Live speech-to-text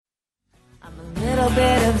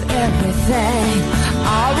thing,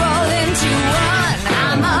 all rolled into one.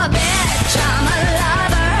 I'm a bitch, I'm a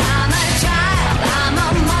lover, I'm a child, I'm a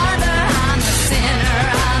mother, I'm a sinner,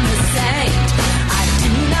 I'm a saint. I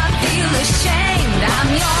do not feel ashamed. I'm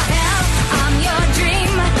your hell, I'm your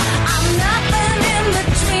dream. I'm nothing in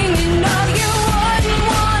between. You know you wouldn't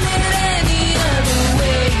want it any other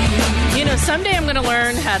way. You know, someday I'm going to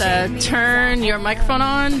learn how to turn your microphone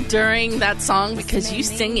on during that song because you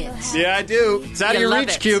sing it. Yeah, I do. It's out of your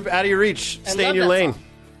reach, Cube. Out of your reach. Stay in your lane.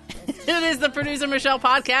 It is the Producer Michelle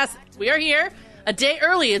podcast. We are here a day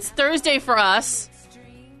early. It's Thursday for us.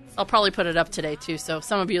 I'll probably put it up today, too, so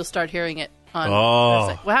some of you will start hearing it on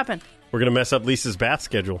Thursday. What happened? We're going to mess up Lisa's bath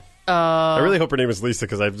schedule. I really hope her name is Lisa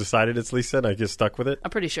because I've decided it's Lisa and I get stuck with it.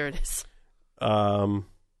 I'm pretty sure it is. Yeah,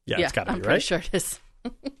 it's got to be, right? I'm pretty sure it is.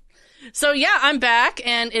 So, yeah, I'm back,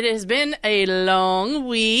 and it has been a long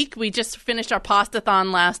week. We just finished our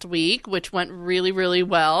Pastathon last week, which went really, really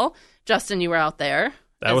well. Justin, you were out there.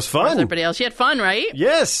 That was fun. Everybody else, you had fun, right?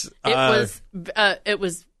 Yes. It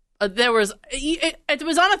was on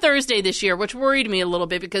a Thursday this year, which worried me a little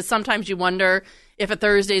bit because sometimes you wonder if a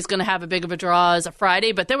Thursday is going to have a big of a draw as a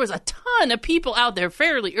Friday. But there was a ton of people out there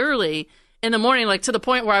fairly early in the morning, like to the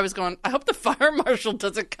point where I was going, I hope the fire marshal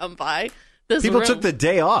doesn't come by. People took the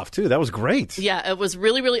day off, too. That was great. Yeah, it was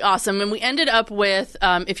really, really awesome. And we ended up with,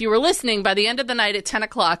 if you were listening, by the end of the night at 10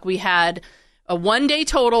 o'clock, we had a one-day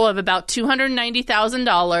total of about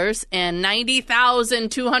 $290,000 and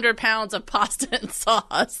 90,200 pounds of pasta and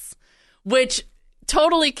sauce, which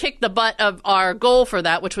totally kicked the butt of our goal for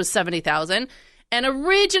that, which was $70,000. And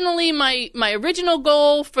originally, my original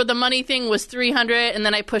goal for the money thing was $300, and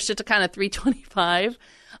then I pushed it to kind of $325.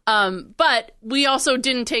 But we also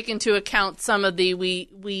didn't take into account some of we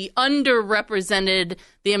underrepresented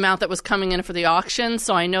the amount that was coming in for the auction.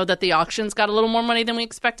 So I know that the auctions got a little more money than we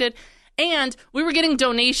expected. And we were getting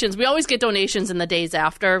donations. We always get donations in the days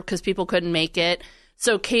after because people couldn't make it.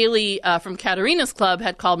 So Kaylee from Katarina's Club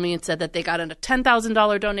had called me and said that they got a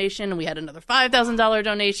 $10,000 donation and we had another $5,000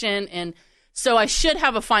 donation. And so I should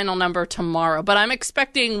have a final number tomorrow. But I'm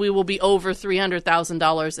expecting we will be over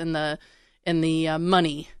 $300,000 in the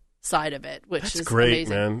money side of it, which is great,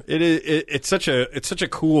 amazing. Man. It's such a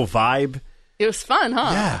cool vibe. It was fun,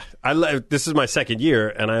 huh? Yeah, this is my second year,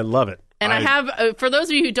 and I love it. And I have, for those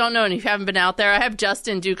of you who don't know and you haven't been out there, I have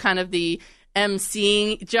Justin do kind of the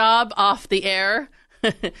emceeing job off the air.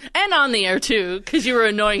 And on the air, too, because you were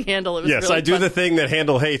annoying Handel. It was yes, really I do fun. the thing that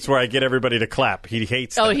Handel hates where I get everybody to clap. He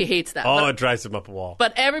hates that. Oh, he hates that. Oh, it drives him up a wall.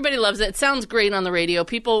 But everybody loves it. It sounds great on the radio.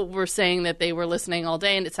 People were saying that they were listening all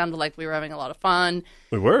day, and it sounded like we were having a lot of fun.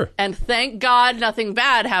 We were. And thank God nothing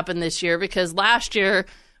bad happened this year, because last year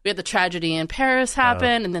we had the tragedy in Paris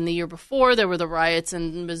happen, and then the year before there were the riots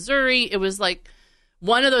in Missouri. It was like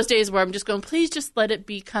one of those days where I'm just going, please just let it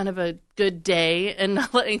be kind of a good day and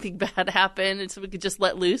not let anything bad happen, and so we could just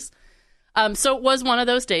let loose. So it was one of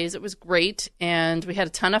those days. It was great, and we had a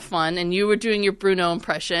ton of fun, and you were doing your Bruno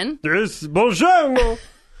impression. Yes, bonjour.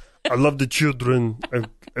 I love the children.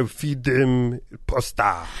 I feed them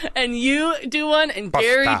pasta. And you do one, and Pasta.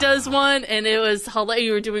 Gary does one, and it was hilarious.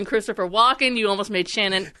 You were doing Christopher Walken. You almost made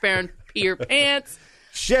Shannon Farron pee your pants.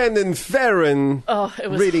 Shannon Farron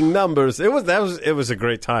reading numbers. It was a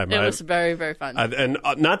great time. It was very, very fun. And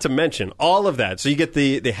not to mention all of that. So you get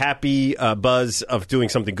the happy buzz of doing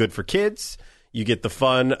something good for kids. You get the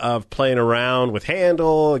fun of playing around with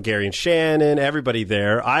Handel, Gary and Shannon, everybody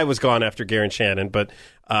there. I was gone after Gary and Shannon, but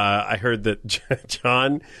I heard that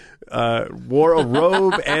John wore a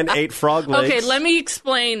robe and ate frog legs. Okay, let me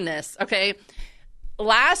explain this, okay?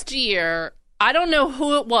 Last year, I don't know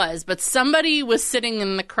who it was, but somebody was sitting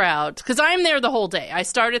in the crowd, because I'm there the whole day. I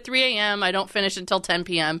start at 3 a.m., I don't finish until 10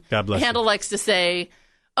 p.m. God bless Handel you. likes to say,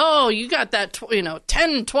 oh, you got that 10,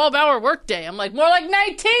 12-hour workday. I'm like, more like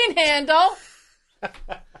 19, Handel.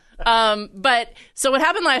 But so what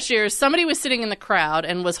happened last year is somebody was sitting in the crowd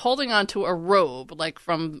and was holding on to a robe, like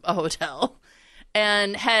from a hotel,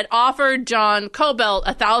 and had offered John Cobelt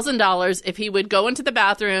 $1,000 if he would go into the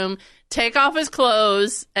bathroom, take off his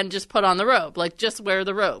clothes, and just put on the robe, like just wear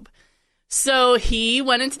the robe. So he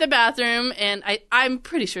went into the bathroom, and I'm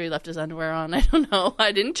pretty sure he left his underwear on. I don't know.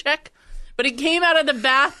 I didn't check. But he came out of the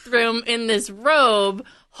bathroom in this robe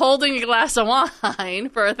holding a glass of wine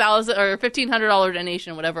for $1,000 or $1,500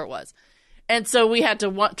 donation, whatever it was. And so we had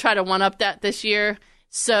to try to one-up that this year.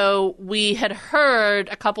 So we had heard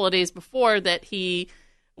a couple of days before that he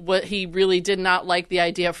really did not like the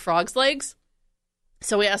idea of frog's legs.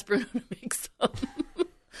 So we asked Bruno to make some.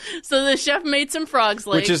 So the chef made some frog's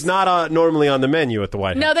legs. Which is not normally on the menu at the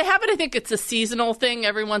White House. No, they have it. I think it's a seasonal thing.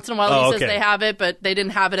 Every once in a while he says they have it, but they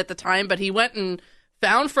didn't have it at the time. But he went and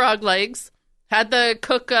found frog legs, had the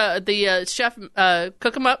chef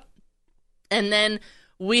cook them up, and then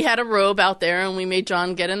we had a robe out there, and we made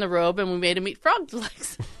John get in the robe, and we made him eat frog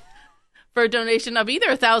legs for a donation of either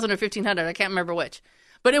 $1,000 or $1,500. I can't remember which.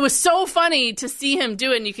 But it was so funny to see him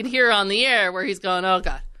do it, and you can hear on the air where he's going, "Oh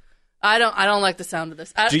God, I don't like the sound of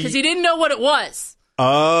this," because he didn't know what it was.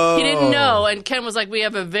 Oh, he didn't know, and Ken was like, "We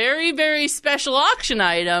have a very, very special auction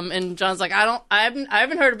item," and John's like, I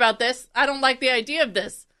haven't heard about this. I don't like the idea of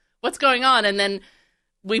this. What's going on?" And then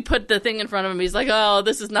we put the thing in front of him. He's like, "Oh,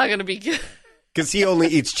 this is not going to be good." Because he only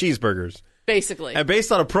eats cheeseburgers. Basically. And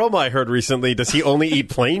based on a promo I heard recently, does he only eat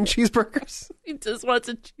plain cheeseburgers? He just wants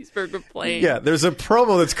a cheeseburger plain. Yeah, there's a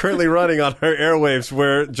promo that's currently running on our airwaves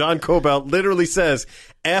where John Cobalt literally says,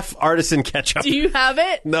 F artisan ketchup. Do you have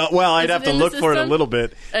it? No, well, I'd have to look for it a little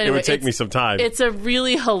bit. Anyway, it would take me some time. It's a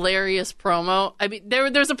really hilarious promo. I mean,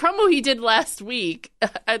 there's a promo he did last week.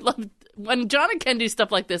 I love when John and Ken do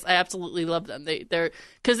stuff like this. I absolutely love them. They're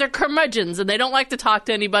curmudgeons and they don't like to talk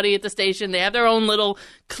to anybody at the station. They have their own little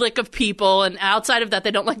clique of people, and outside of that,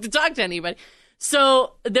 they don't like to talk to anybody.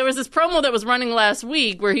 So there was this promo that was running last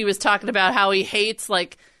week where he was talking about how he hates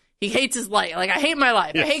his life. Like, I hate my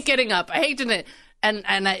life. Yes. I hate getting up. I hate doing it. And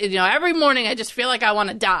I, every morning I just feel like I want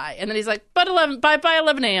to die. And then he's like, by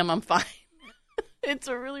 11 a.m. I'm fine. It's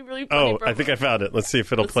a really, really funny promo. I think I found it. Let's see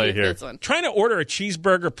if it'll play here. Trying to order a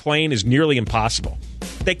cheeseburger plain is nearly impossible.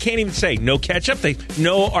 They can't even say no ketchup.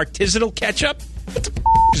 No artisanal ketchup. What the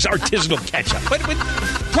is artisanal ketchup? But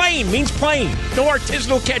plain means plain. No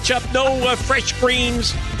artisanal ketchup. No fresh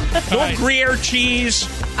greens. No Gruyere cheese.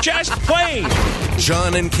 Just plain.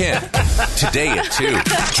 John and Ken. Today at 2.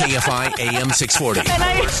 KFI AM 640. And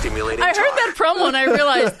I heard that promo and I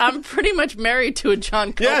realized I'm pretty much married to a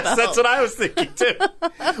John Cobalt. Yes, that's what I was thinking too.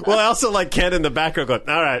 Well, I also like Ken in the background going,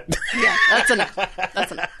 all right. Yeah, that's enough.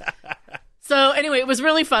 So anyway, it was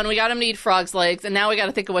really fun. We got him to eat frog's legs, and now we got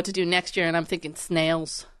to think of what to do next year, and I'm thinking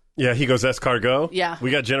snails. Yeah, he goes escargot. Yeah.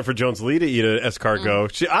 We got Jennifer Jones-Lee to eat an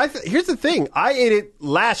escargot. Here's the thing. I ate it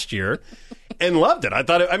last year and loved it. I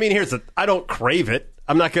thought I don't crave it.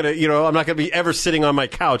 I'm not going to be ever sitting on my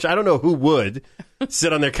couch. I don't know who would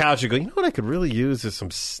sit on their couch and go, you know what I could really use is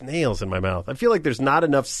some snails in my mouth. I feel like there's not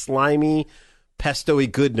enough slimy, pesto-y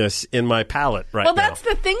goodness in my palate right now. Well, that's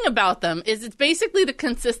the thing about them, is it's basically the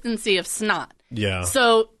consistency of snot. Yeah.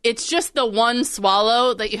 So it's just the one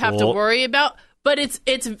swallow that you have to worry about. But it's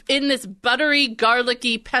in this buttery,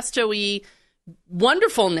 garlicky, pesto-y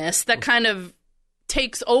wonderfulness that kind of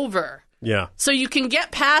takes over. Yeah. So you can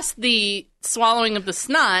get past the swallowing of the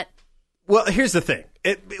snot. Well, here's the thing.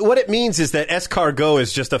 What it means is that escargot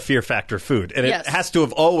is just a fear factor food. And it has to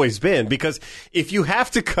have always been, because if you have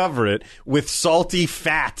to cover it with salty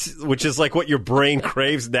fat, which is like what your brain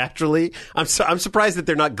craves naturally, I'm surprised that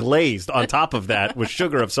they're not glazed on top of that with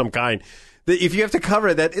sugar of some kind. If you have to cover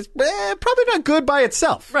it, that it's probably not good by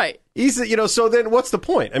itself. Right. So then what's the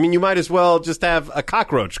point? I mean, you might as well just have a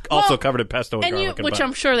cockroach also covered in pesto and garlic. Which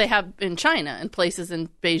I'm sure they have in China and places in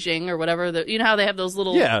Beijing or whatever. You know how they have those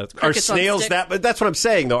little are snails but that's what I'm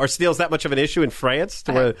saying, though. Are snails that much of an issue in France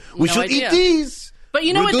to where we should eat these? But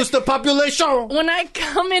you know reduce the population. When I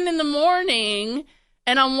come in the morning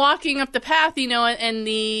and I'm walking up the path, and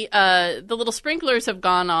the little sprinklers have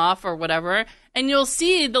gone off or whatever, and you'll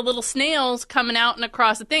see the little snails coming out and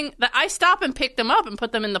across the thing, that I stop and pick them up and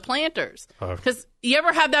put them in the planters. Because you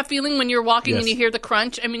ever have that feeling when you're walking and you hear the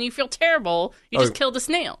crunch? I mean, you feel terrible. You just killed a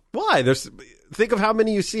snail. Why? Think of how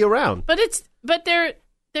many you see around. But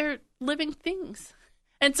they're living things.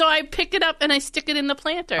 And so I pick it up and I stick it in the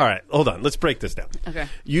planter. All right, hold on. Let's break this down. Okay.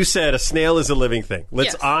 You said a snail is a living thing.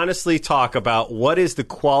 Let's honestly talk about what is the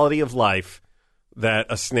quality of life that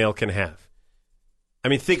a snail can have. I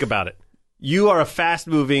mean, think about it. You are a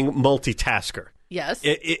fast-moving multitasker. Yes.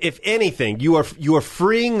 If anything, you are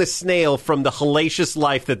freeing the snail from the hellacious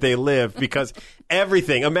life that they live, because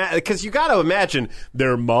everything. Because you got to imagine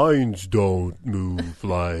their minds don't move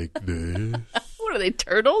like this. What are they,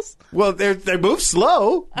 turtles? Well, they move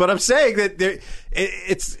slow, but I'm saying that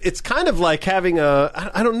it's kind of like having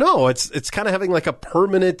I don't know. It's kind of having like a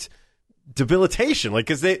permanent debilitation, like,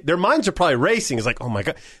 because their minds are probably racing. It's like, oh my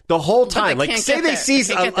god, the whole time. Like, say they seize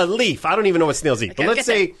a leaf. I don't even know what snails eat, but let's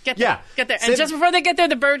say, get there. And just before they get there,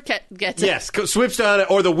 the bird gets it. Yes, swoops down it,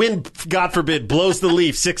 or the wind, God forbid, blows the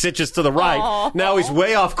leaf 6 inches to the right. Aww. Now he's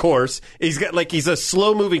way off course. He's a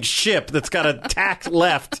slow moving ship that's got a tack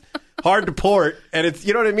left. Hard to port, and it's,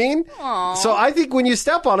 you know what I mean? Aww. So I think when you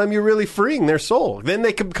step on them, you're really freeing their soul. Then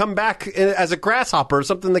they can come back as a grasshopper or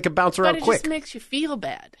something that can bounce around quick. But it just makes you feel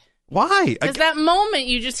bad. Why? Because that moment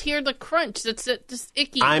you just hear the crunch. It's just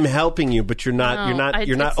icky. I'm helping you, but you're not. No,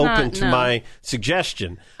 you're not it's open not, to no. my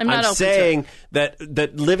suggestion. I'm not open to saying that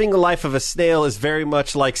living the life of a snail is very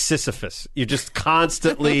much like Sisyphus. You're just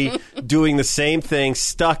constantly doing the same thing,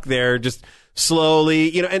 stuck there, just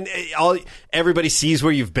slowly. And everybody sees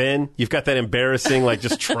where you've been. You've got that embarrassing, like,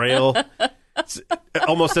 just trail. It's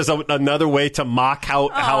almost as another way to mock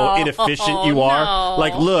how inefficient you are. no.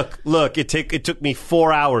 Like, look, it took me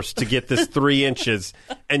 4 hours to get this 3 inches,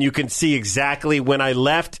 and you can see exactly when I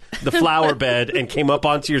left the flower bed and came up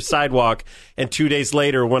onto your sidewalk, and 2 days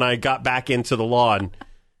later when I got back into the lawn.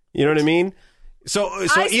 You know what I mean? So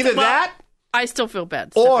either that, I still feel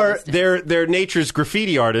bad. or they're nature's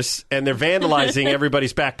graffiti artists and they're vandalizing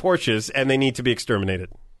everybody's back porches, and they need to be exterminated.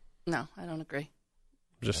 No, I don't agree.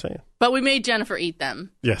 Just saying. But we made Jennifer eat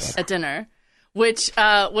them. Yes. At dinner, which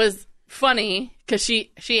was funny because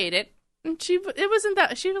she ate it, and she was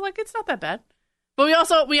like, it's not that bad. But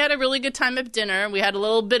we had a really good time at dinner. We had a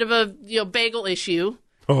little bit of a bagel issue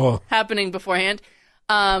happening beforehand.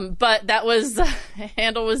 But that was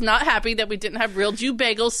Handel was not happy that we didn't have real Jew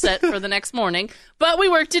bagels set for the next morning. But we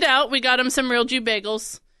worked it out. We got him some real Jew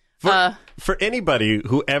bagels. For anybody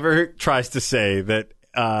who ever tries to say that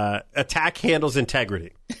attack Handel's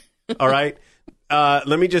integrity, all right?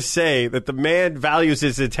 Let me just say that the man values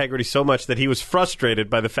his integrity so much that he was frustrated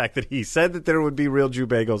by the fact that he said that there would be real Jew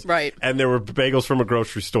bagels. Right. And there were bagels from a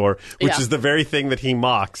grocery store, which is the very thing that he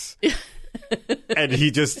mocks. And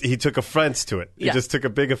he took offense to it. He just took a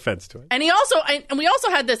big offense to it. And we also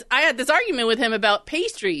had this argument with him about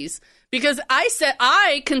pastries because I said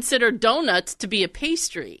I consider donuts to be a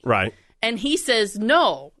pastry. Right. And he says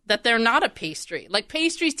no, that they're not a pastry. Like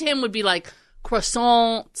pastries to him would be like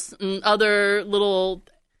croissants and other little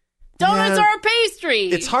donuts are a pastry.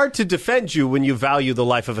 It's hard to defend you when you value the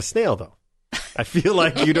life of a snail, though. I feel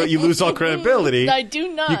like you lose all credibility. I do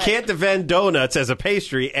not. You can't defend donuts as a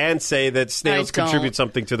pastry and say that snails contribute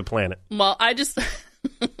something to the planet. Well, I just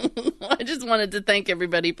wanted to thank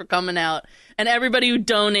everybody for coming out and everybody who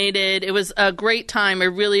donated. It was a great time. I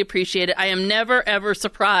really appreciate it. I am never, ever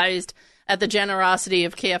surprised at the generosity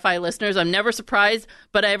of KFI listeners. I'm never surprised,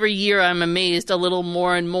 but every year I'm amazed a little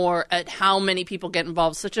more and more at how many people get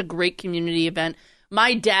involved. Such a great community event.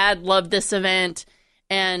 My dad loved this event.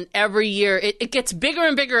 And every year, it gets bigger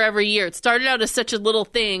and bigger every year. It started out as such a little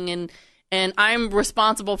thing, and I'm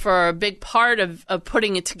responsible for a big part of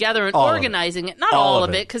putting it together and organizing it. Not all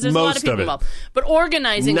of it, because there's a lot of people involved. But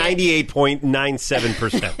organizing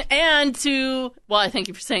 98.97%. And I thank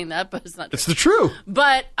you for saying that, but it's not true. It's the truth.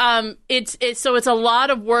 But it's a lot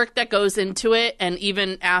of work that goes into it, and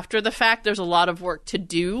even after the fact, there's a lot of work to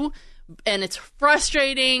do. And it's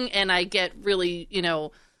frustrating, and I get really,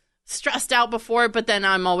 stressed out before it, but then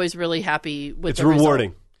I'm always really happy with the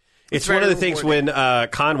rewarding. result. It's one of the things when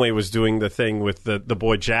Conway was doing the thing with the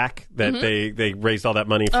boy Jack that they raised all that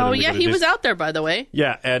money for. Oh yeah, he was out there, by the way.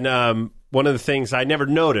 Yeah, and one of the things I never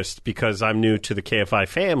noticed because I'm new to the KFI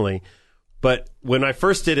family, but when I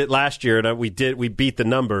first did it last year and we beat the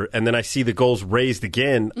number, and then I see the goals raised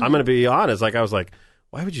again. I'm going to be honest, I was like,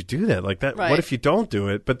 why would you do that? Like that? Right. What if you don't do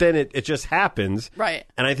it? But then it just happens. Right.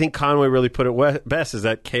 And I think Conway really put it best is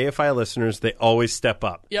that KFI listeners, they always step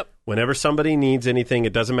up. Yep. Whenever somebody needs anything,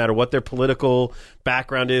 it doesn't matter what their political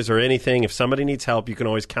background is or anything. If somebody needs help, you can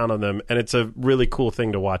always count on them. And it's a really cool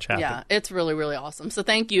thing to watch happen. Yeah, it's really, really awesome. So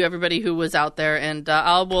thank you, everybody who was out there. And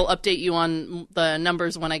I will update you on the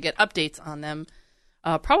numbers when I get updates on them,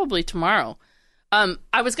 probably tomorrow.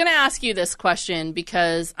 I was going to ask you this question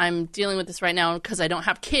because I'm dealing with this right now because I don't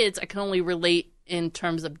have kids. I can only relate in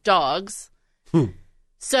terms of dogs.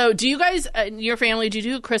 So do you guys, your family, do you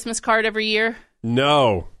do a Christmas card every year?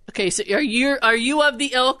 No. Okay, so are you of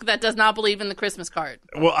the ilk that does not believe in the Christmas card?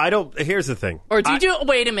 Well, I don't. Here's the thing. Or do you do,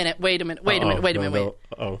 wait a minute.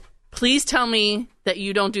 No. Please tell me that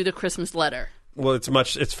you don't do the Christmas letter. Well,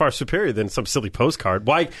 it's far superior than some silly postcard.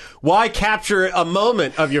 Why capture a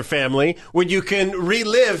moment of your family when you can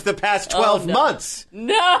relive the past 12 months?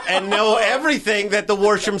 No. And know everything that the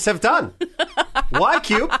Worshams have done. Why,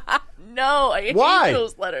 Cube? No, I hate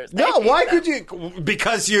those letters. No, why could you?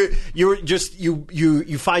 Because you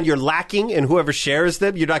find you're lacking in whoever shares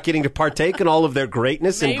them. You're not getting to partake in all of their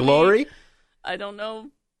greatness and glory. I don't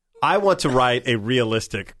know. I want to write a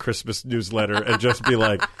realistic Christmas newsletter and just be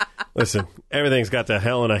like, listen, everything's got to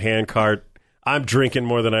hell in a handcart. I'm drinking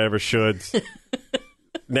more than I ever should.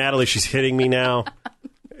 Natalie, she's hitting me now.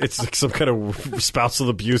 It's like some kind of spousal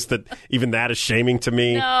abuse that even that is shaming to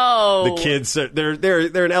me. No. The kids,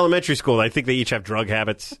 they're in elementary school. I think they each have drug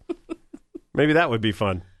habits. Maybe that would be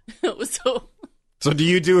fun. So do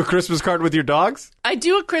you do a Christmas card with your dogs? I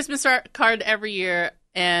do a Christmas card every year,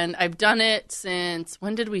 and I've done it since,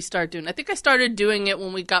 when did we start doing it? I think I started doing it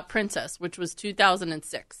when we got Princess, which was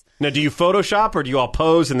 2006. Now, do you Photoshop or do you all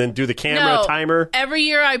pose and then do the camera timer? Every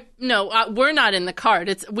year we're not in the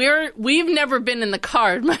card. We've never been in the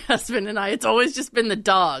card, my husband and I. It's always just been the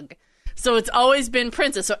dog. So it's always been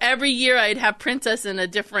Princess. So every year I'd have Princess in a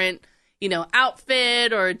different,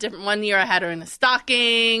 outfit, or a different, one year I had her in a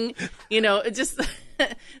stocking, it just,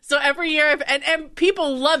 so every year, and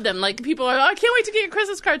people love them. Like, people are, I can't wait to get your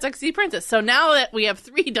Christmas cards. I can see Princess. So now that we have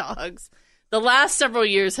 3 dogs, the last several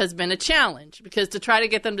years has been a challenge, because to try to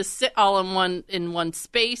get them to sit all in one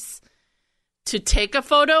space to take a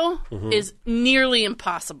photo is nearly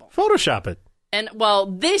impossible. Photoshop it. And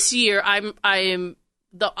this year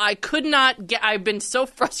I could not get. I've been so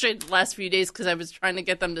frustrated the last few days because I was trying to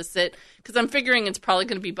get them to sit, because I'm figuring it's probably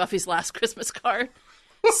going to be Buffy's last Christmas card.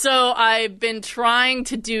 So I've been trying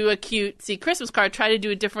to do a cutesy Christmas card, try to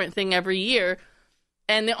do a different thing every year.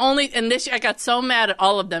 And this year I got so mad at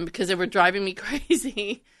all of them because they were driving me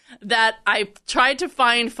crazy that I tried to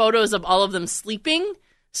find photos of all of them sleeping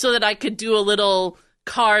so that I could do a little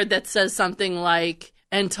card that says something like,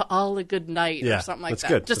 "And to all a good night," or something like that.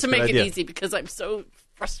 Good. Just that's to make it idea. easy, because I'm so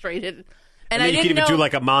frustrated. And then you can even do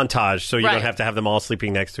like a montage, so you don't have to have them all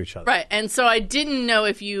sleeping next to each other. Right. And so I didn't know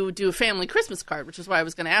if you do a family Christmas card, which is why I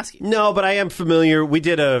was going to ask you. No, but I am familiar. We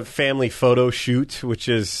did a family photo shoot, which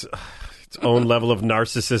is its own level of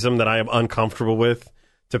narcissism that I am uncomfortable with.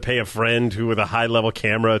 To pay a friend who with a high level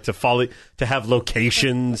camera to have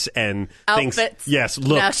locations and outfits. Things. Yes,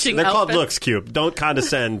 looks. Matching They're called outfits. looks, Cube. Don't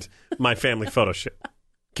condescend my family photo shoot.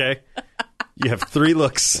 Okay? You have 3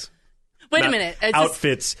 looks. Wait a minute.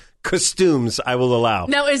 Outfits, costumes I will allow.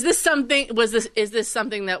 Now, is this something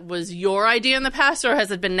that was your idea in the past, or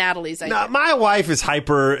has it been Natalie's idea? No, my wife is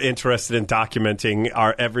hyper interested in documenting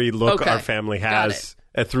every look our family has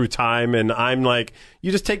through time, and I'm like,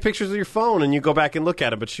 you just take pictures with your phone and you go back and look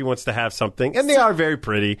at it, but she wants to have something, and they are very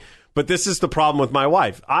pretty. But this is the problem with my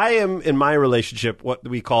wife. I am, in my relationship, what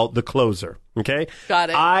we call the closer. Okay? Got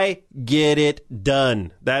it. I get it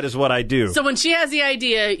done. That is what I do. So when she has the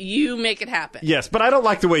idea, you make it happen. Yes, but I don't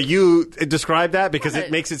like the way you describe that, because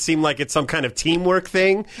it makes it seem like it's some kind of teamwork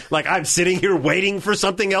thing. Like I'm sitting here waiting for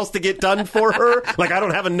something else to get done for her. Like I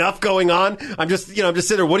don't have enough going on. I'm just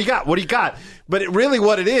sitting there. What do you got? What do you got? But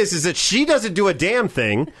what it is that she doesn't do a damn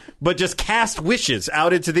thing, but just cast wishes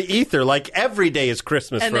out into the ether. Like every day is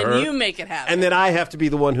Christmas and for her. And then you make it happen. And then I have to be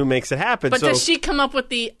the one who makes it happen. But does she come up with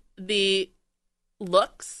the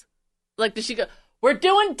looks? Like, does she go, "We're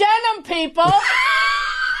doing denim, people"?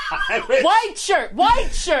 White shirt.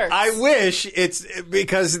 I wish it's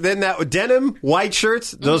because then that denim, white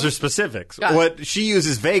shirts, those are specifics. What she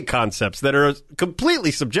uses vague concepts that are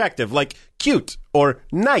completely subjective, like cute or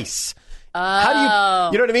nice. How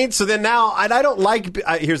do you know what I mean? So then now, and I don't like,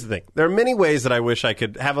 here's the thing. There are many ways that I wish I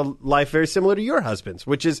could have a life very similar to your husband's,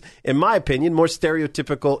 which is, in my opinion, more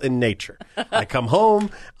stereotypical in nature. I come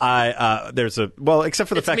home, except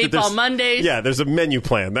for the fact that there's Meatball Mondays. Yeah, there's a menu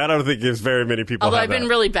plan. That I don't think gives very many people. Although have I've been that.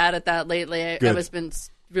 really bad at that lately. I was been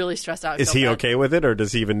really stressed out. Is he okay with it, or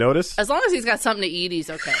does he even notice? As long as he's got something to eat, he's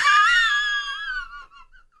okay.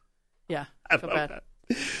 Yeah, I feel bad.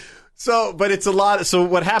 So, but it's a lot. So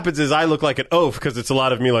what happens is I look like an oaf because it's a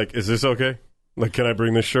lot of me like, is this okay? Like, can I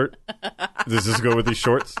bring this shirt? Does this go with these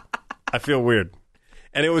shorts? I feel weird.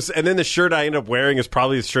 And then the shirt I end up wearing is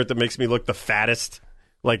probably the shirt that makes me look the fattest.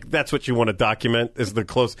 Like, that's what you want to document is the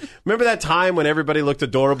close. Remember that time when everybody looked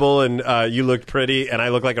adorable and you looked pretty and I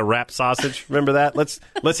looked like a wrapped sausage? Remember that? Let's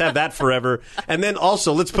have that forever. And then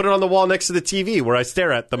also, let's put it on the wall next to the TV where I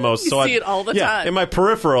stare at the most. You see it all the time. In my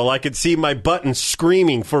peripheral, I could see my button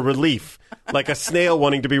screaming for relief, like a snail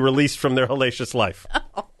wanting to be released from their hellacious life.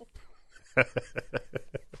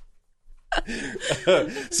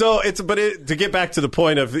 To get back to the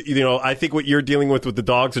point of, I think what you're dealing with the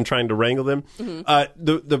dogs and trying to wrangle them,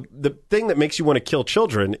 the thing that makes you want to kill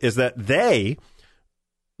children is that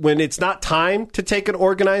when it's not time to take an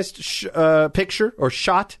organized picture or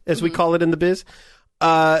shot, as we call it in the biz,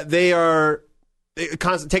 they are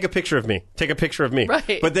take a picture of me. Take a picture of me.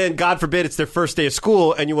 Right. But then, God forbid, it's their first day of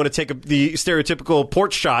school, and you want to take the stereotypical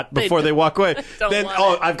porch shot before they walk away. Then,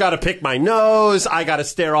 I've got to pick my nose. I got to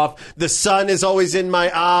stare off. The sun is always in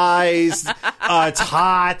my eyes. It's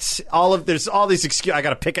hot. There's all these excuses. I got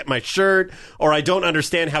to pick at my shirt, or I don't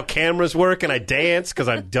understand how cameras work, and I dance because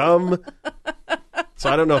I'm dumb. So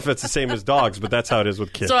I don't know if it's the same as dogs, but that's how it is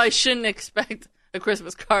with kids. So I shouldn't expect a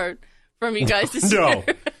Christmas card from you guys this year.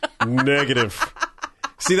 No. Negative.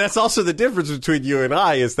 See, that's also the difference between you and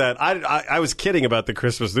I is that I was kidding about the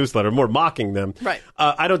Christmas newsletter, more mocking them. Right.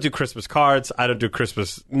 I don't do Christmas cards. I don't do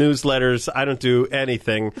Christmas newsletters. I don't do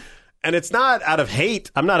anything. And it's not out of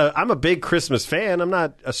hate. I'm a big Christmas fan. I'm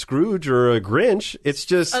not a Scrooge or a Grinch. It's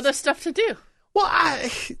just Other stuff to do. Well,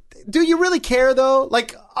 do you really care though?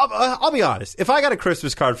 Like, I'll be honest. If I got a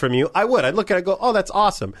Christmas card from you, I would. I'd look at it and go, "Oh, that's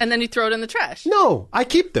awesome." And then you throw it in the trash. No, I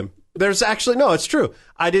keep them. There's actually no. It's true.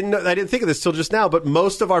 I didn't think of this till just now. But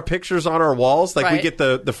most of our pictures on our walls, like we Right. get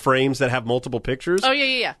the frames that have multiple pictures. Oh,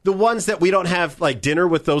 yeah. The ones that we don't have like dinner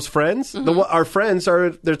with those friends, our friends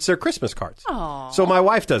it's their Christmas cards. Aw. So my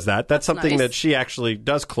wife does that. That's something nice. that she actually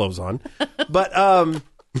does close on. But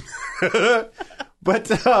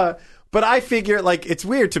but I figure like it's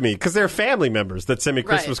weird to me because they're family members that send me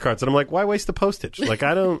Christmas Right. cards, and I'm like, why waste the postage? Like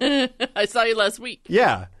I don't. I saw you last week.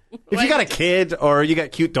 Yeah. If you got a kid or you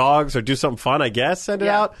got cute dogs or do something fun, I guess, send it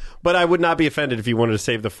out. But I would not be offended if you wanted to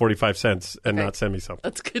save the 45 cents and not send me something.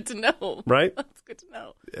 That's good to know. Right? That's good to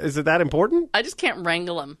know. Is it that important? I just can't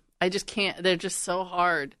wrangle them. I just can't. They're just so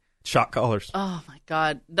hard. Shot callers. Oh, my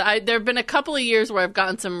God. There have been a couple of years where I've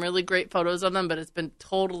gotten some really great photos of them, but it's been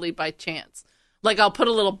totally by chance. Like, I'll put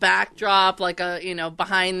a little backdrop, like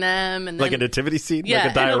behind them. And then, Like a nativity scene? yeah, like a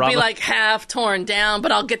and diorama? it'll be like half torn down,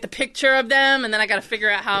 but I'll get the picture of them, and then I got to figure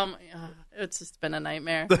out how. It's just been a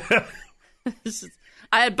nightmare.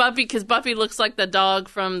 I had Buffy, because Buffy looks like the dog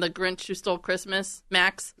from The Grinch Who Stole Christmas,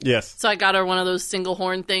 Max. Yes. So I got her one of those single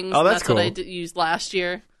horn things. Oh, that's what I cool. used last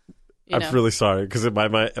year. I'm really sorry because in my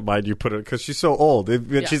mind you put it because she's so old.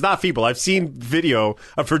 She's not feeble. I've seen video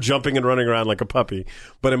of her jumping and running around like a puppy,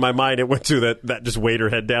 but in my mind it went to that just weighed her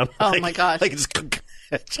head down. Oh, like, my gosh. Like just,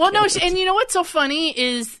 Well, no, and you know what's so funny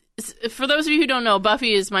is, for those of you who don't know,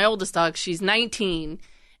 Buffy is my oldest dog. She's 19,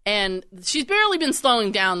 and she's barely been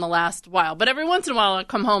slowing down the last while. But every once in a while, I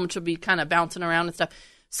come home, she'll be kind of bouncing around and stuff.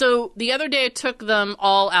 So the other day, I took them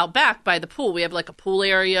all out back by the pool. We have like a pool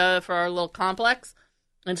area for our little complex.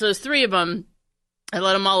 And so there's 3 of them. I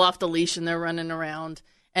let them all off the leash, and they're running around.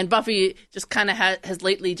 And Buffy just kind of has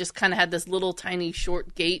lately just kind of had this little tiny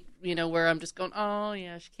short gait, where I'm just going, oh,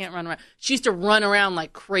 yeah, she can't run around. She used to run around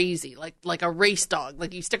like crazy, like a race dog.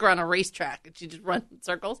 Like you stick her on a racetrack, and she just runs in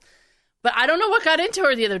circles. But I don't know what got into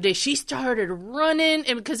her the other day. She started running,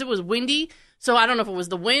 and because it was windy, so I don't know if it was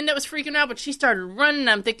the wind that was freaking her out, but she started running.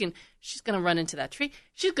 I'm thinking, she's going to run into that tree.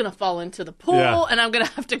 She's going to fall into the pool, and I'm going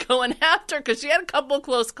to have to go in after her, because she had a couple of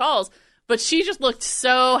close calls. But she just looked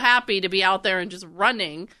so happy to be out there and just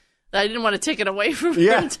running that I didn't want to take it away from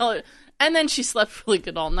her until it. And then she slept really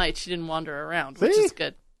good all night. She didn't wander around, which is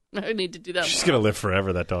good. I need to do that. She's going to live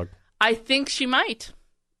forever, that dog. I think she might.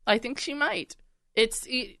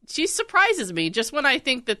 She surprises me. Just when I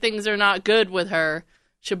think that things are not good with her,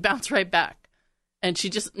 she'll bounce right back. And she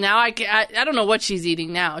just, now I don't know what she's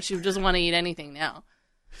eating now. She doesn't want to eat anything now.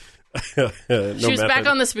 She was back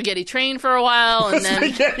on the spaghetti train for a while, and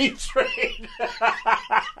then spaghetti train.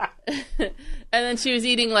 and then she was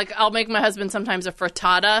eating, like, I'll make my husband sometimes a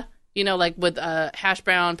frittata, like with hash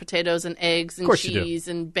brown potatoes and eggs and cheese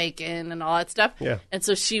and bacon and all that stuff. Yeah. And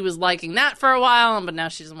so she was liking that for a while, but now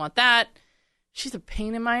she doesn't want that. She's a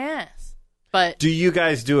pain in my ass. But do you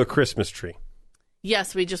guys do a Christmas tree?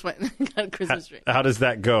 Yes, we just went and got a Christmas tree. How does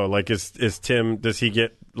that go? Like, is Tim? Does he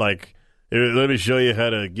get like? Let me show you how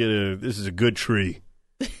to get this is a good tree.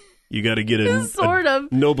 You got to get a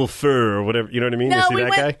noble fir or whatever. You know what I mean? No, you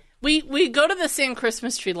see guy? We go to the same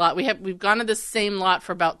Christmas tree lot. We've gone to the same lot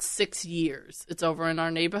for about 6 years. It's over in our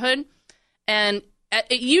neighborhood, and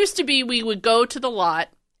it used to be we would go to the lot,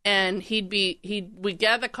 and we'd get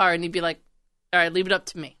out of the car, and he'd be like, "All right, leave it up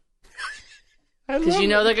to me," because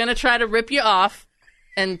they're gonna try to rip you off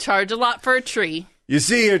and charge a lot for a tree. You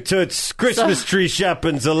see here, Toots, Christmas tree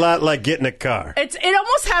shopping's a lot like getting a car. It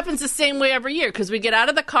almost happens the same way every year, because we get out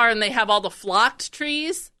of the car and they have all the flocked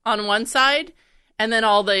trees on one side, and then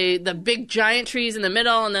all the big giant trees in the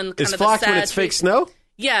middle, and then kind Is of flocked the sad when it's trees. fake snow?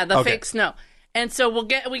 Yeah, the fake snow. And so we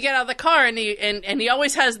get out of the car, and he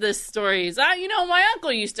always has this story. He's, my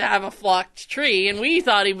uncle used to have a flocked tree, and we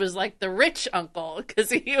thought he was like the rich uncle, because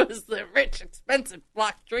he was the rich, expensive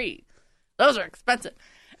flocked tree. Those are expensive.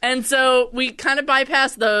 And so we kind of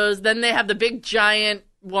bypass those. Then they have the big giant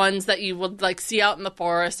ones that you would like see out in the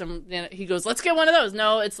forest. And he goes, "Let's get one of those."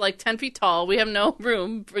 No, it's like 10 feet tall. We have no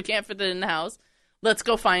room. We can't fit it in the house. Let's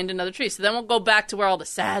go find another tree. So then we'll go back to where all the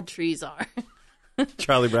sad trees are.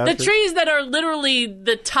 Charlie Brown. The trees that are literally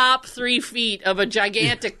the top 3 feet of a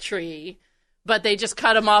gigantic tree, but they just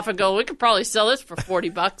cut them off and go, "We could probably sell this for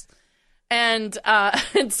 $40. And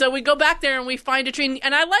so we go back there and we find a tree.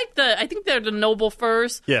 And I think they're the noble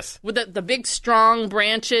firs. Yes. With the big, strong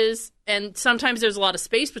branches. and sometimes there's a lot of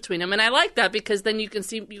space between them. And I like that because then you can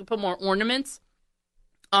put more ornaments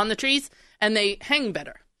on the trees and they hang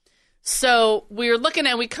better. So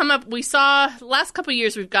we saw last couple of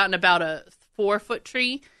years we've gotten about a 4-foot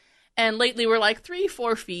tree. And lately we're like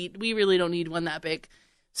 3-4 feet. We really don't need one that big.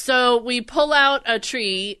 So we pull out a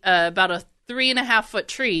tree, about a 3.5-foot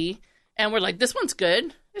tree. And we're like, this one's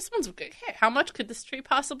good. This one's good. Hey, how much could this tree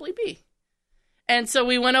possibly be? And so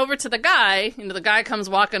we went over to the guy. The guy comes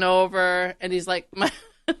walking over, and he's like, my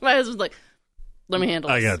husband's like, let me handle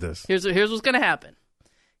this. I got this. Here's what's going to happen.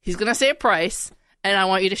 He's going to say a price, and I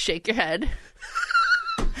want you to shake your head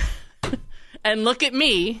and look at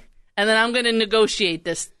me, and then I'm going to negotiate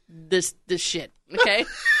this shit, okay?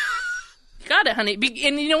 Got it, honey.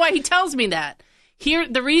 And you know why he tells me that?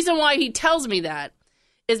 The reason why he tells me that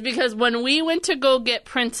is because when we went to go get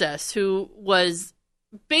Princess, who was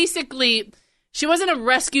basically, she wasn't a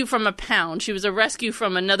rescue from a pound. She was a rescue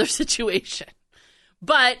from another situation.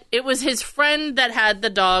 But it was his friend that had the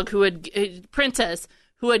dog, Princess,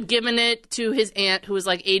 who had given it to his aunt, who was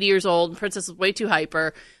like 80 years old. Princess was way too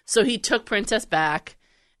hyper. So he took Princess back,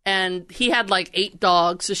 and he had like 8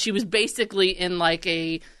 dogs. So she was basically in like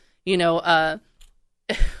a,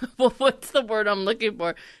 well, what's the word I'm looking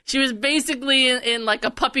for? She was basically in like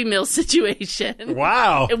a puppy mill situation.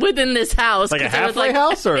 Wow. Within this house. Like a there was halfway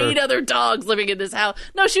house? Or 8 other dogs living in this house.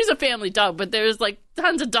 No, she was a family dog, but there's like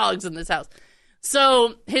tons of dogs in this house.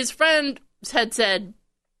 So his friend had said,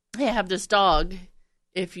 hey, I have this dog.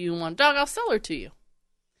 If you want a dog, I'll sell her to you.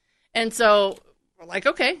 And so we're like,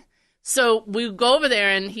 okay. So we go over there,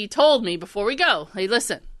 and he told me before we go, hey,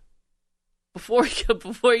 listen, before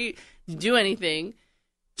you do anything,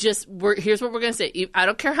 here's what we're going to say. I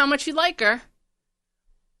don't care how much you like her.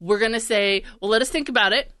 We're going to say, well, let us think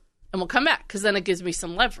about it, and we'll come back, because then it gives me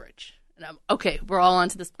some leverage. And I'm, okay, we're all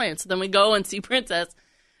onto this plan. So then we go and see Princess,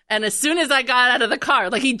 and as soon as I got out of the car,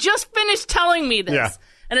 like he just finished telling me this, yeah.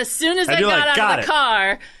 And as soon as I got out of the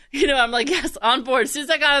car, I'm like, yes, on board. As soon as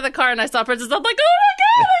I got out of the car and I saw Princess, I'm like, oh my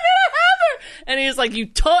God, I'm going to have her. And he was like, you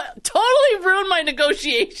totally ruined my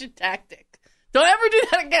negotiation tactic. Don't ever do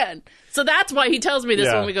that again. So that's why he tells me this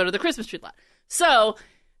when we go to the Christmas tree lot. So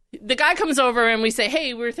the guy comes over and we say,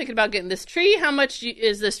 hey, we're thinking about getting this tree. How much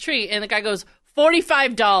is this tree? And the guy goes,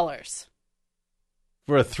 $45.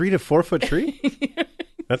 For a 3 to 4 foot tree?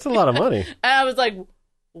 That's a lot of money. And I was like,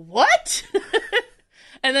 what?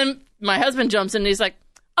 And then my husband jumps in and he's like,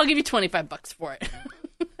 I'll give you $25 for it.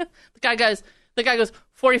 The guy goes,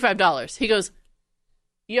 $45. He goes,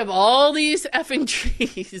 you have all these effing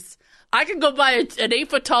trees. I could go buy an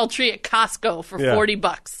 8-foot tall tree at Costco for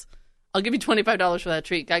 $40. I'll give you $25 for that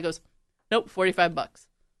tree. Guy goes, nope, $45.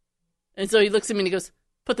 And so he looks at me and he goes,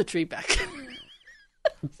 put the tree back.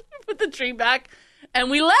 Put the tree back.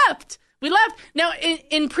 And we left. Now,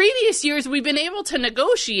 in previous years, we've been able to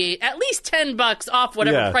negotiate at least $10 off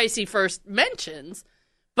whatever price he first mentions.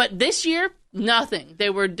 But this year, nothing.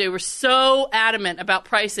 They were so adamant about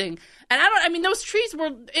pricing. And those trees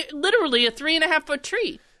were literally a 3.5-foot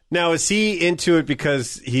tree. Now, is he into it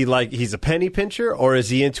because he's a penny pincher, or is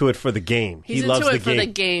he into it for the game? He loves the game. For the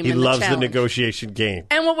game. He and loves the the negotiation game.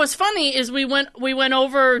 And what was funny is we went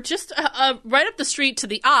over just right up the street to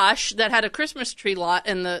the Osh that had a Christmas tree lot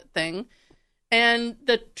in the thing, and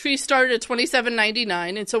the tree started at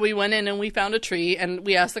 $27.99. And so we went in and we found a tree, and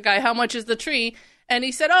we asked the guy, how much is the tree? And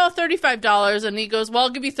he said, $35. And he goes, well, I'll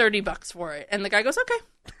give you $30 for it. And the guy goes, okay.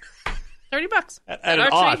 $30 at an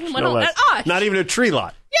Osh, no less. At Osh. Not even a tree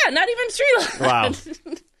lot. Yeah, not even a tree lot. Wow.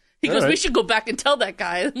 He goes, we should go back and tell that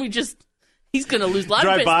guy. And he's going to lose a lot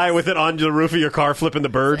of business. business. Drive by with it on the roof of your car, flipping the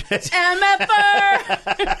bird. MFR!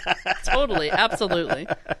 Totally, absolutely.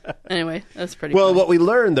 Anyway, that's pretty Well, funny. what we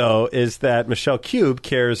learned, though, is that Michelle Cube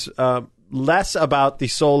cares less about the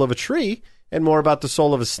soul of a tree and more about the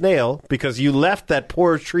soul of a snail, because you left that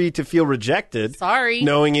poor tree to feel rejected. Sorry.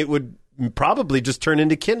 Knowing it would probably just turn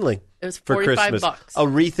into kindling. It was for $45. Christmas. A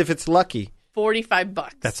wreath if it's lucky. $45.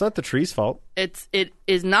 That's not the tree's fault. It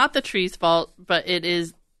is not the tree's fault, but it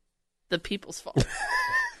is the people's fault.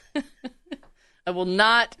 I will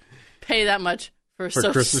not pay that much for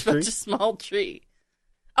such a small tree.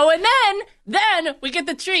 Oh, and then we get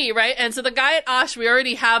the tree, right? And so the guy at Osh, we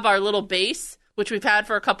already have our little base, which we've had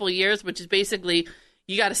for a couple of years, which is basically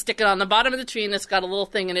you got to stick it on the bottom of the tree, and it's got a little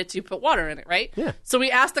thing in it to put water in it, right? Yeah. So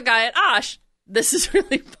we asked the guy at Osh, this is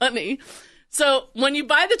really funny. So when you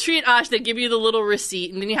buy the tree at Osh, they give you the little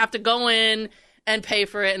receipt, and then you have to go in and pay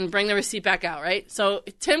for it and bring the receipt back out, right? So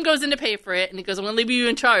Tim goes in to pay for it, and he goes, I'm going to leave you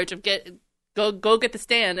in charge of go get the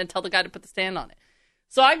stand and tell the guy to put the stand on it.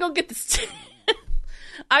 So I go get the stand.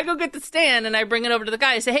 I go get the stand, and I bring it over to the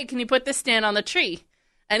guy. I say, hey, can you put this stand on the tree?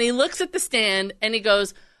 And he looks at the stand and he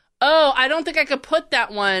goes, "Oh, I don't think I could put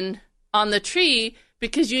that one on the tree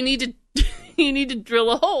because you need to you need to drill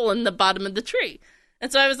a hole in the bottom of the tree."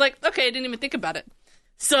 And so I was like, okay, I didn't even think about it.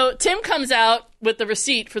 So Tim comes out with the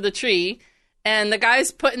receipt for the tree, and the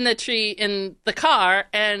guy's putting the tree in the car,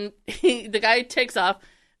 and the guy takes off,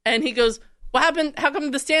 and he goes, "What happened? How come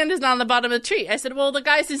the stand is not on the bottom of the tree?" I said, "Well, the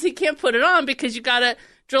guy says he can't put it on because you got to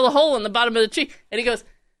drill a hole in the bottom of the tree." And he goes,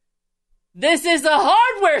 "This is a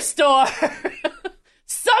hardware store.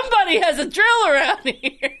 Somebody has a drill around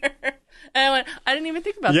here." And I went, I didn't even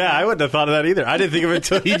think about that. Yeah, I wouldn't have thought of that either. I didn't think of it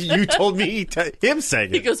until you told me, him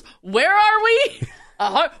saying it. He goes, "Where are we?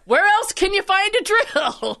 Where else can you find a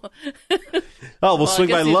drill?" Oh, we'll swing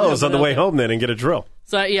I by guess he's Lowe's on the moving way over. home then and get a drill.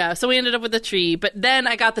 So we ended up with a tree. But then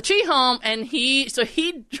I got the tree home, and he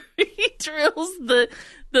drills the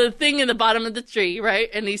thing in the bottom of the tree, right?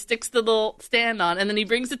 And he sticks the little stand on, and then he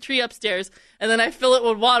brings the tree upstairs, and then I fill it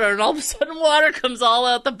with water, and all of a sudden water comes all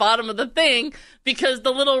out the bottom of the thing because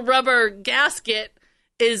the little rubber gasket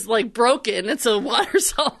is like broken, and so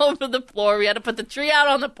water's all over the floor. We had to put the tree out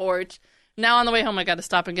on the porch. Now on the way home, I got to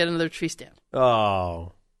stop and get another tree stand.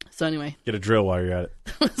 Oh. So anyway. Get a drill while you're at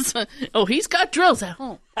it. Oh, he's got drills at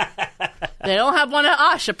home. They don't have one at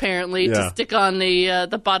Osh, apparently, to Yeah. stick on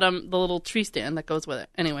the bottom, the little tree stand that goes with it.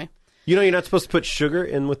 Anyway. You know you're not supposed to put sugar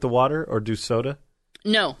in with the water or do soda?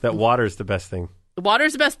 No. That water is the best thing. The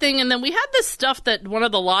water's the best thing. And then we had this stuff that one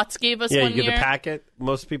of the lots gave us Yeah, one you get year. the packet.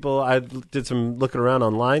 Most people, I did some looking around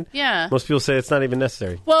online. Yeah. Most people say it's not even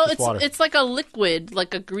necessary. Well, Just water. it's like a liquid,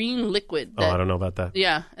 like a green liquid. Oh, I don't know about that.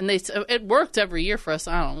 Yeah, and it worked every year for us.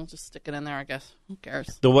 I don't know, just stick it in there, I guess. Who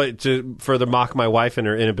cares? The way to further mock my wife and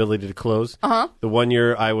her inability to close. The one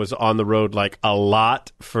year I was on the road like a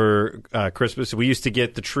lot for Christmas. We used to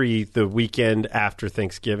get the tree the weekend after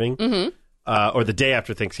Thanksgiving, or the day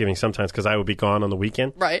after Thanksgiving sometimes because I would be gone on the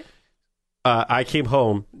weekend. Right. I came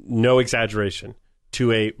home, no exaggeration,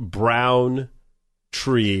 to a brown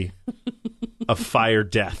tree of fire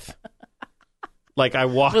death. Like I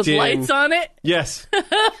walked With in. lights on it? Yes.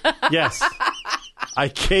 Yes. I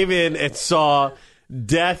came in and saw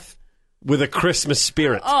death with a Christmas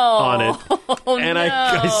spirit on it. Oh, And no.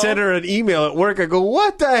 I sent her an email at work. I go,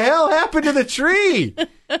 "What the hell happened to the tree?"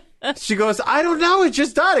 She goes, "I don't know. It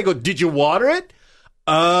just died." I go, "Did you water it?"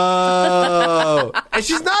 Oh. And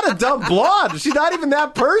she's not a dumb blonde. She's not even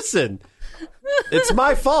that person. It's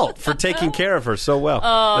my fault for taking care of her so well.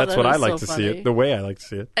 That's that what I is like so to see funny. it, the way I like to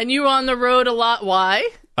see it. And you were on the road a lot. Why?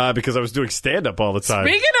 Because I was doing stand-up all the time.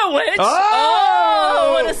 Speaking of which,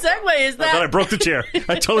 Oh! what a segue is I thought I that? broke the chair.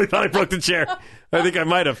 I totally thought I broke the chair. I think I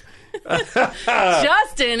might have.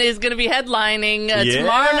 Justin is going to be headlining Yeah,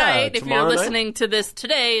 tomorrow night. If tomorrow you're night. listening to this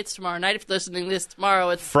today, it's tomorrow night. If you're listening to this tomorrow,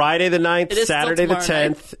 it's Friday the 9th, It is still Saturday the tomorrow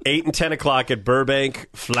night. 10th, 8 and 10 o'clock at Burbank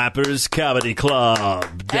Flappers Comedy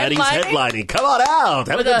Club. Daddy's headlining. Come on out.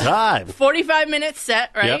 Have a with good time. 45-minute set,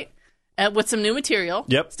 right? Yep. With some new material.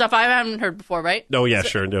 Yep. Stuff I haven't heard before, right? Oh, yeah,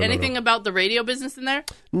 sure. No, Anything no. about the radio business in there?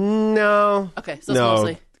 No. Okay, so it's no.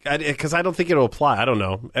 mostly. Because I don't think it'll apply. I don't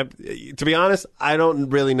know. To be honest, I don't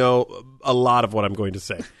really know a lot of what I'm going to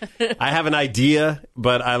say. I have an idea,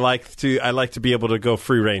 but I like to be able to go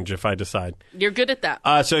free range if I decide. You're good at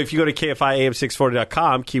that. So if you go to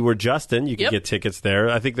KFIAM640.com, keyword Justin, you can Yep. get tickets there.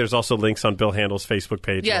 I think there's also links on Bill Handel's Facebook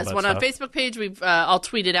page. Yes, and all one that on stuff. Facebook page. I'll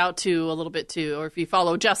tweet it out too a little bit too. Or if you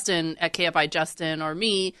follow Justin at KFI Justin or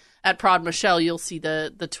me at Prod Michelle, you'll see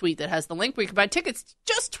the tweet that has the link where you can buy tickets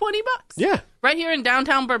just $20. Yeah. Right here in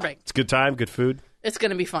downtown Burbank. It's a good time, good food. It's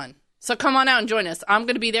going to be fun. So come on out and join us. I'm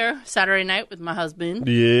going to be there Saturday night with my husband.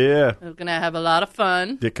 Yeah. We're going to have a lot of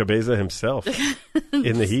fun. Dick Cabeza himself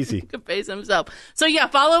in the Heezy. Could face himself. So yeah,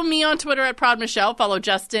 follow me on Twitter at Prod Michelle. Follow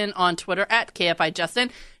Justin on Twitter at KFI Justin.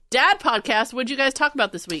 Dad podcast. What'd you guys talk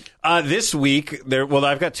about this week? This week,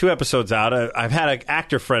 I've got 2 episodes out. I've had an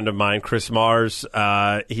actor friend of mine, Chris Mars.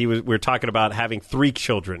 We were talking about having 3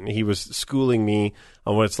 children. He was schooling me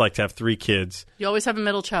on what it's like to have 3 kids. You always have a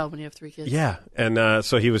middle child when you have 3 kids. Yeah, and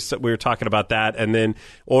so we were talking about that, and then,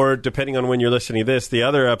 or depending on when you're listening to this, the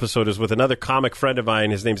other episode is with another comic friend of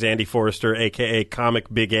mine. His name's Andy Forrester, aka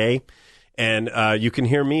Comic Big A. And you can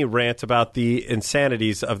hear me rant about the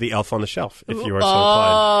insanities of the Elf on the Shelf, if you are so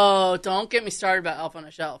inclined. Oh, don't get me started about Elf on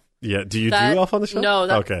a Shelf. Yeah, do you That- do Elf on the Shelf? No,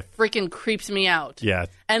 that okay. freaking creeps me out. Yeah,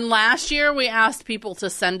 And last year we asked people to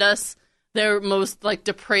send us their most like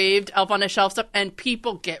depraved Elf on a Shelf stuff, and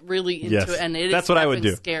people get really into yes. it, and it is That's what I would effing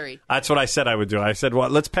do. Scary. That's what I said I would do. I said, well,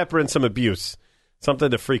 let's pepper in some abuse, something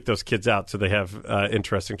to freak those kids out so they have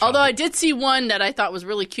interesting childhood. Although I did see one that I thought was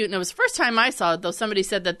really cute, and it was the first time I saw it, though somebody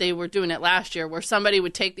said that they were doing it last year, where somebody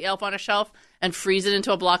would take the Elf on a Shelf and freeze it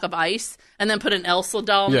into a block of ice, and then put an Elsa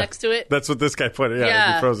doll next to it. That's what this guy put. Yeah,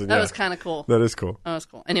 it'd be frozen. That was kind of cool. That is cool. That was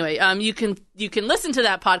cool. Anyway, you can listen to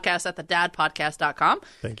that podcast at thedadpodcast.com.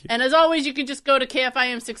 Thank you. And as always, you can just go to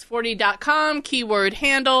KFIM640.com, keyword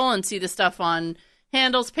handle, and see the stuff on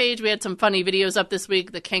Handle's page. We had some funny videos up this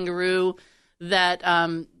week. The kangaroo that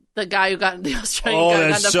the guy who got the Australian guy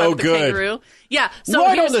that's got so the good. Kangaroo. Yeah, so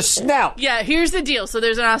Right on the snout. Yeah, here's the deal. So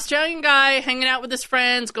there's an Australian guy hanging out with his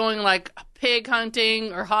friends, going like pig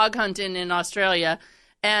hunting or hog hunting in Australia,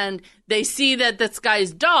 and they see that this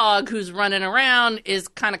guy's dog who's running around is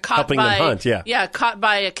kind of caught Helping by them hunt, caught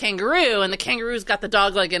by a kangaroo, and the kangaroo's got the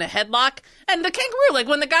dog like in a headlock, and the kangaroo, like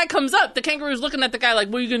when the guy comes up, the kangaroo's looking at the guy like,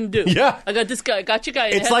 what are you gonna do? Yeah. I got this guy, I got you guy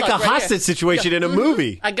in It's a like headlock a right hostage here. situation in a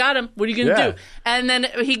movie. I got him. What are you going to Yeah. do? And then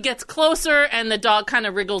he gets closer, and the dog kind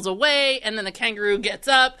of wriggles away, and then the kangaroo gets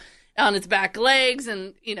up on its back legs,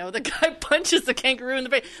 and, the guy punches the kangaroo in the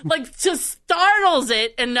face. Like, just startles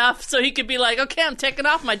it enough so he could be like, okay, I'm taking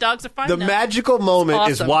off. My dogs are fine The now. magical moment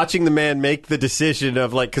is awesome. watching the man make the decision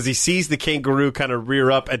of because he sees the kangaroo kind of rear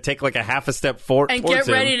up and take like a half a step forward and towards get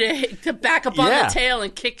him. ready to back up on Yeah. the tail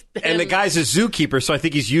and kick him. And the guy's a zookeeper, so I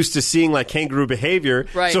think he's used to seeing like kangaroo behavior.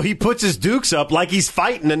 Right. So he puts his dukes up like he's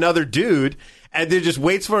fighting another dude, and then just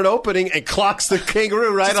waits for an opening and clocks the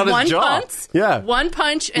kangaroo right Just on his one jaw. punch, Yeah. one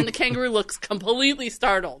punch, and the kangaroo looks completely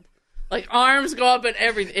startled. Like, arms go up and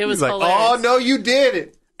everything. It was He's like, hilarious. oh, no, you did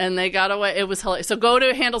it. And they got away. It was hilarious. So go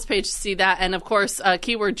to Handle's page to see that. And, of course,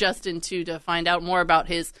 keyword Justin, too, to find out more about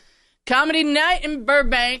his comedy night in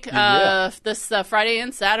Burbank this Friday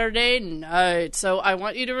and Saturday night. So I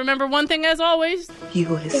want you to remember one thing, as always.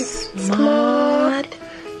 You is smart.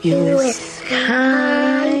 You is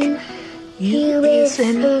kind. You is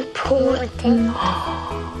important.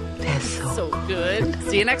 That's So good.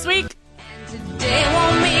 See you next week. Today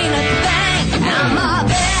won't mean a thing. I'm a